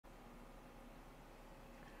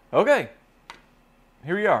Okay,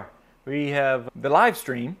 here we are. We have the live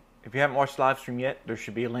stream. If you haven't watched the live stream yet, there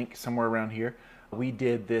should be a link somewhere around here. We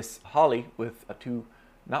did this holly with two,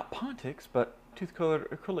 not Pontics, but tooth-colored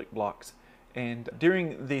acrylic blocks. And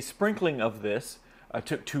during the sprinkling of this, I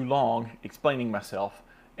took too long explaining myself,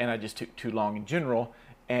 and I just took too long in general,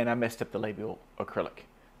 and I messed up the labial acrylic.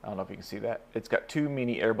 I don't know if you can see that. It's got too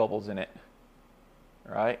many air bubbles in it.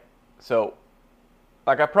 All right, so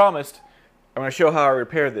like I promised, I'm going to show how I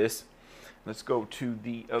repair this. Let's go to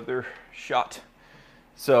the other shot.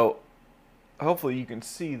 So hopefully you can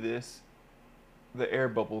see this, the air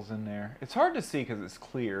bubbles in there. It's hard to see because it's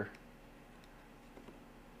clear.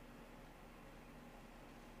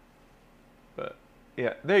 But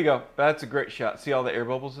yeah, there you go. That's a great shot. See all the air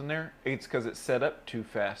bubbles in there? It's because it's set up too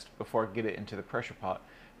fast before I get it into the pressure pot.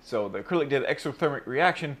 So the acrylic did an exothermic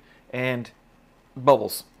reaction and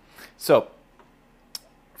bubbles. So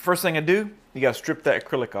first thing I do, you got to strip that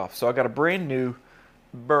acrylic off. So I got a brand new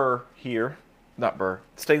burr here, not burr,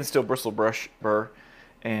 stainless steel bristle brush burr,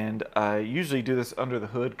 and I usually do this under the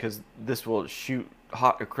hood because this will shoot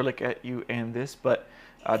hot acrylic at you and this, but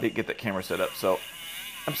I didn't get that camera set up, so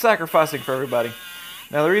I'm sacrificing for everybody.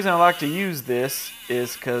 Now the reason I like to use this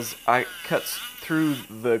is because I cuts through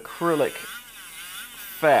the acrylic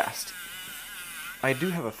fast. I do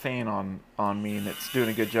have a fan on me, and it's doing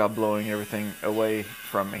a good job blowing everything away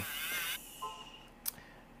from me.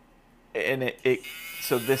 And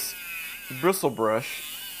so this bristle brush,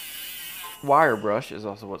 wire brush is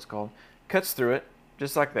also what's called, cuts through it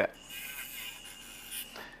just like that.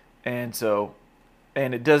 And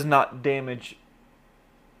it does not damage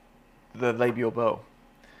the labial bow.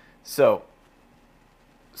 So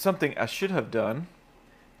something I should have done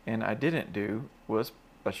and I didn't do was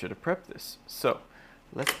I should have prepped this. So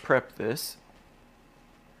let's prep this,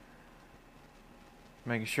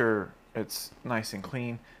 making sure it's nice and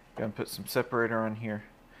clean. Gonna put some separator on here,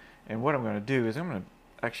 and what I'm going to do is I'm going to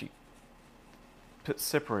actually put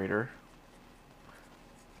separator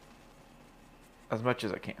as much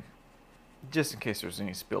as I can, just in case there's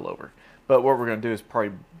any spillover. But what we're going to do is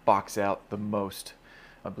probably box out the most.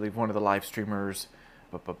 I believe one of the live streamers,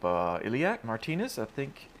 Iliac Martinez, I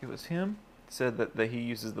think it was him, said that he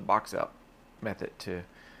uses the box out method to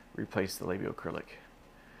replace the labial acrylic.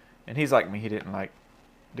 And he's like me, he didn't like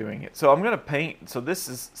doing it. So I'm going to paint. So this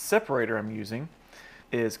is separator I'm using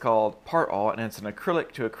is called Part All, and it's an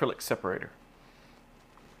acrylic to acrylic separator.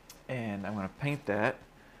 And I'm going to paint that.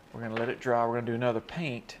 We're going to let it dry. We're going to do another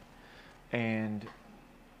paint, and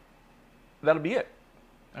that'll be it.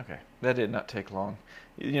 Okay, that did not take long.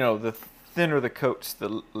 You know, the thinner the coats,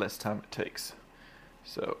 the less time it takes.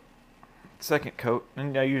 So second coat,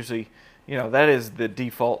 and I usually, you know, that is the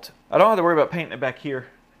default. I don't have to worry about painting it back here.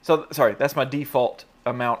 So sorry, that's my default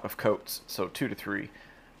amount of coats. So 2 to 3.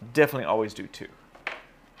 Definitely always do 2.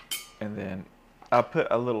 And then I put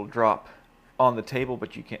a little drop on the table,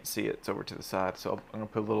 but you can't see it. It's over to the side. So I'm gonna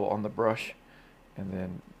put a little on the brush, and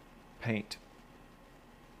then paint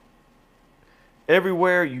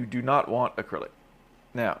everywhere you do not want acrylic.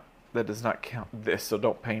 Now that does not count this, so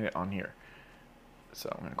don't paint it on here. So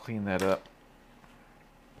I'm going to clean that up.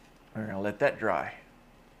 We're going to let that dry.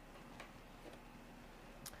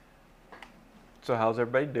 So how's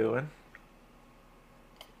everybody doing?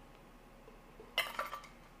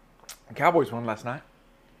 The Cowboys won last night.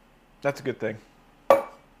 That's a good thing.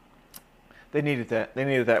 They needed that. They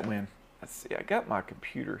needed that win. Let's see. I got my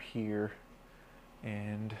computer here,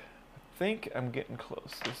 and I think I'm getting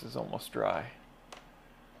close. This is almost dry.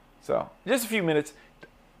 So just a few minutes.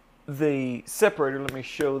 The separator, let me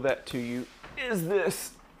show that to you, is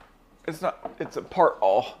this. It's a Part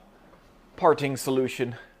All parting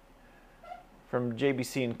solution from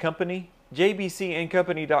JBC and Company,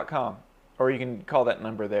 jbcandcompany.com, or you can call that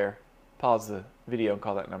number there. Pause the video and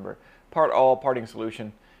call that number. Part All parting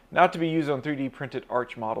solution, not to be used on 3D printed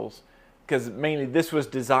arch models, because mainly this was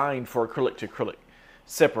designed for acrylic to acrylic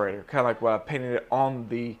separator, kind of like what I painted it on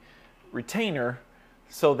the retainer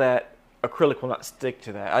so that acrylic will not stick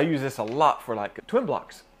to that. I use this a lot for like twin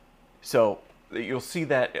blocks. So you'll see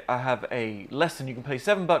that I have a lesson you can pay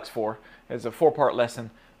 $7 for. It's a 4-part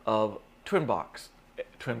lesson of twin blocks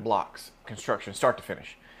construction, start to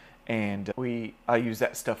finish. And I use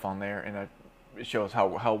that stuff on there, and it shows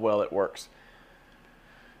how well it works.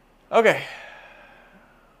 Okay,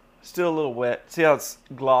 still a little wet. See how it's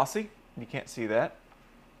glossy? You can't see that.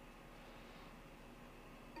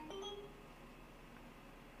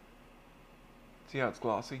 See how it's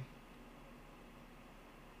glossy?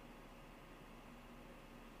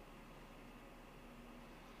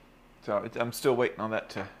 So I'm still waiting on that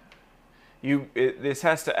to... This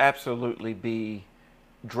has to absolutely be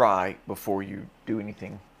dry before you do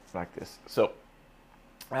anything like this. So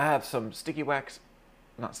I have some sticky wax,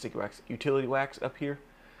 not sticky wax, utility wax up here,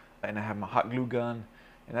 and I have my hot glue gun,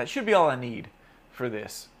 and that should be all I need for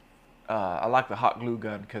this. I like the hot glue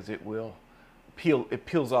gun because it will peel. It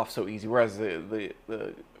peels off so easy, whereas the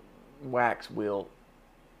wax will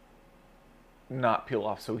not peel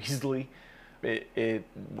off so easily. It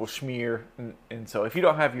will smear, and so if you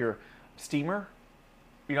don't have your steamer,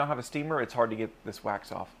 it's hard to get this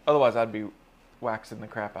wax off. Otherwise, I'd be waxing the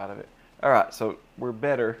crap out of it. All right, so we're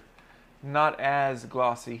better, not as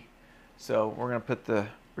glossy. So we're gonna put the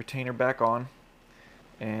retainer back on,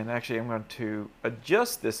 and actually I'm going to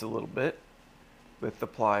adjust this a little bit with the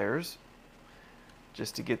pliers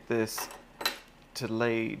just to get this to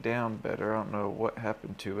lay down better. I don't know what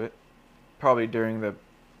happened to it. Probably during the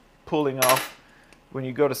pulling off. When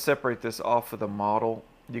you go to separate this off of the model,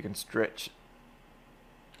 you can stretch.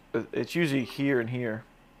 It's usually here and here.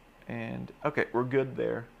 And okay, we're good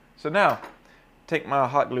there. So now, take my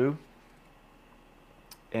hot glue,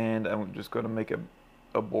 and I'm just going to make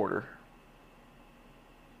a border.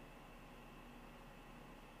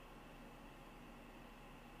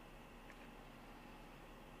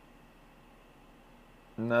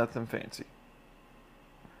 Nothing fancy.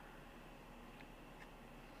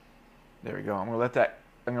 There we go. I'm gonna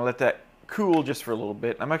let that cool just for a little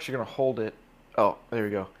bit. I'm actually gonna hold it. Oh, there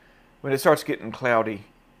we go. When it starts getting cloudy,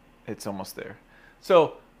 it's almost there.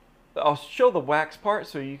 So I'll show the wax part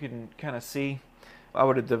so you can kind of see. I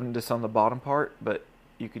would have done this on the bottom part, but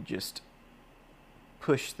you could just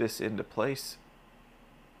push this into place.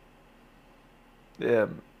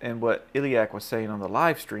 And what Iliac was saying on the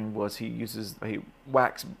live stream was he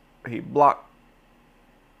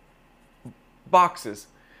boxes.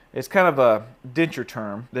 It's kind of a denture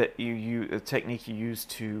term that you use, a technique you use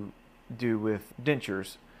to do with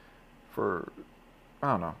dentures for,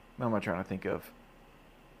 I don't know, what am I trying to think of?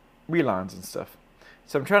 Relines and stuff.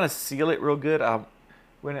 So I'm trying to seal it real good.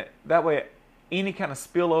 That way, any kind of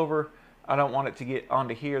spillover, I don't want it to get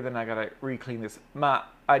onto here, then I gotta re-clean this. My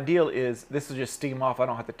ideal is this will just steam off, I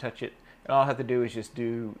don't have to touch it, and all I have to do is just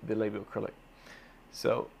do the labial acrylic.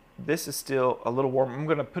 So this is still a little warm. I'm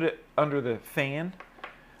gonna put it under the fan,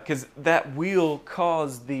 because that will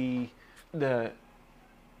cause the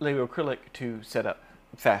labial acrylic to set up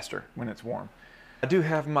faster when it's warm. I do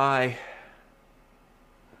have my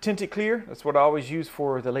tinted clear. That's what I always use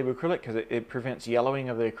for the labial acrylic because it prevents yellowing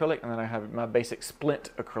of the acrylic, and then I have my basic splint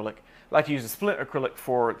acrylic. I like to use the splint acrylic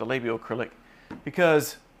for the labial acrylic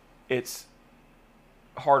because it's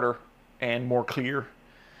harder and more clear.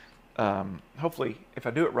 Hopefully, if I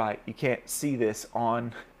do it right, you can't see this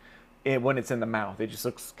on when it's in the mouth. It just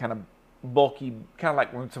looks kind of bulky, kind of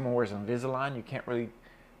like when someone wears Invisalign. You can't really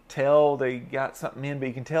tell they got something in, but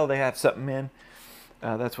you can tell they have something in.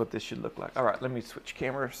 That's what this should look like. All right, let me switch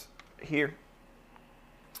cameras here.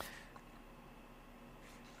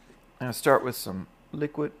 I'm gonna start with some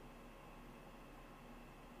liquid.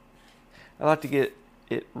 I like to get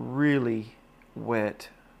it really wet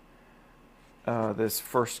this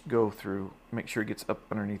first go through. Make sure it gets up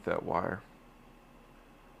underneath that wire.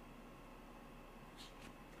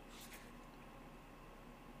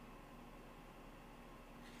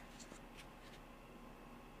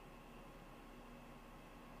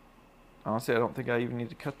 Honestly, I don't think I even need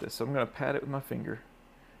to cut this, so I'm going to pat it with my finger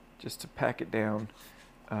just to pack it down,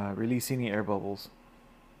 release any air bubbles.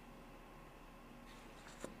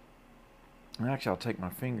 And actually, I'll take my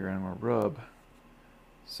finger and I'm going to rub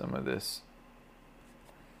some of this.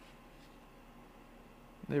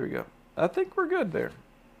 There we go. I think we're good there.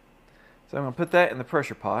 So I'm going to put that in the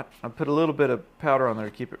pressure pot. I put a little bit of powder on there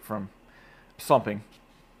to keep it from slumping.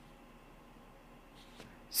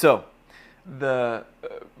 So the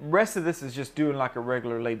rest of this is just doing like a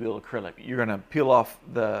regular labial acrylic. You're going to peel off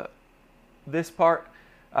this part.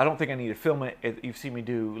 I don't think I need to film it. You've seen me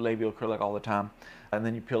do labial acrylic all the time. And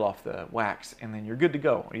then you peel off the wax and then you're good to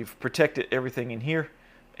go. You've protected everything in here,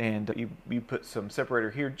 and you put some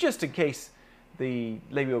separator here just in case the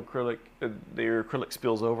labial acrylic, the acrylic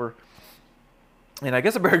spills over. And I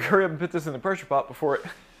guess I better hurry up and put this in the pressure pot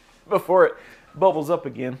before it bubbles up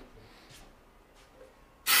again.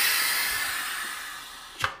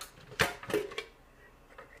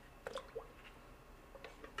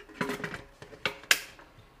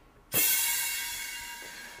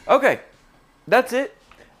 Okay, that's it.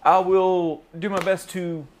 I will do my best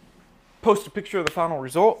to post a picture of the final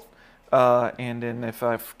result. And then if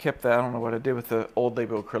I've kept that, I don't know what I did with the old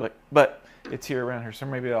labial acrylic, but it's here around here, so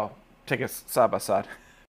maybe I'll take us side by side.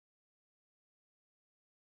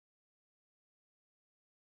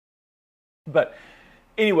 But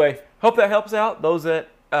anyway, hope that helps out those that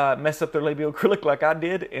mess up their labial acrylic like I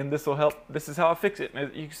did, and this will help. This is how I fix it.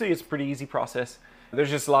 And you can see it's a pretty easy process. There's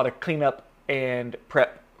just a lot of cleanup and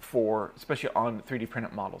prep for, especially on 3D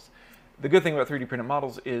printed models. The good thing about 3D printed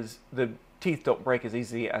models is the teeth don't break as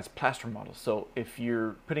easily as plaster models. So if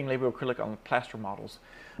you're putting labial acrylic on plaster models,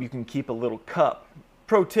 you can keep a little cup.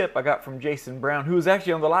 Pro tip I got from Jason Brown, who was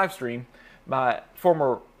actually on the live stream. I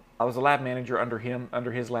was a lab manager under him,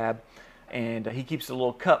 under his lab, and he keeps a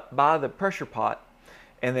little cup by the pressure pot,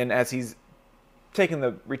 and then as he's taking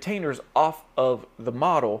the retainers off of the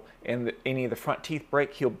model and any of the front teeth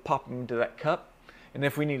break, he'll pop them into that cup. And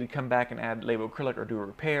if we need to come back and add labial acrylic or do a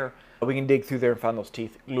repair, we can dig through there and find those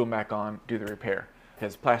teeth, glue them back on, do the repair.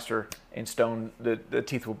 Because plaster and stone, the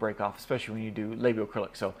teeth will break off, especially when you do labial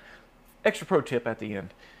acrylic. So extra pro tip at the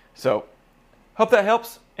end. So hope that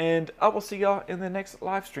helps, and I will see y'all in the next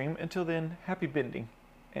live stream. Until then, happy bending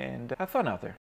and have fun out there.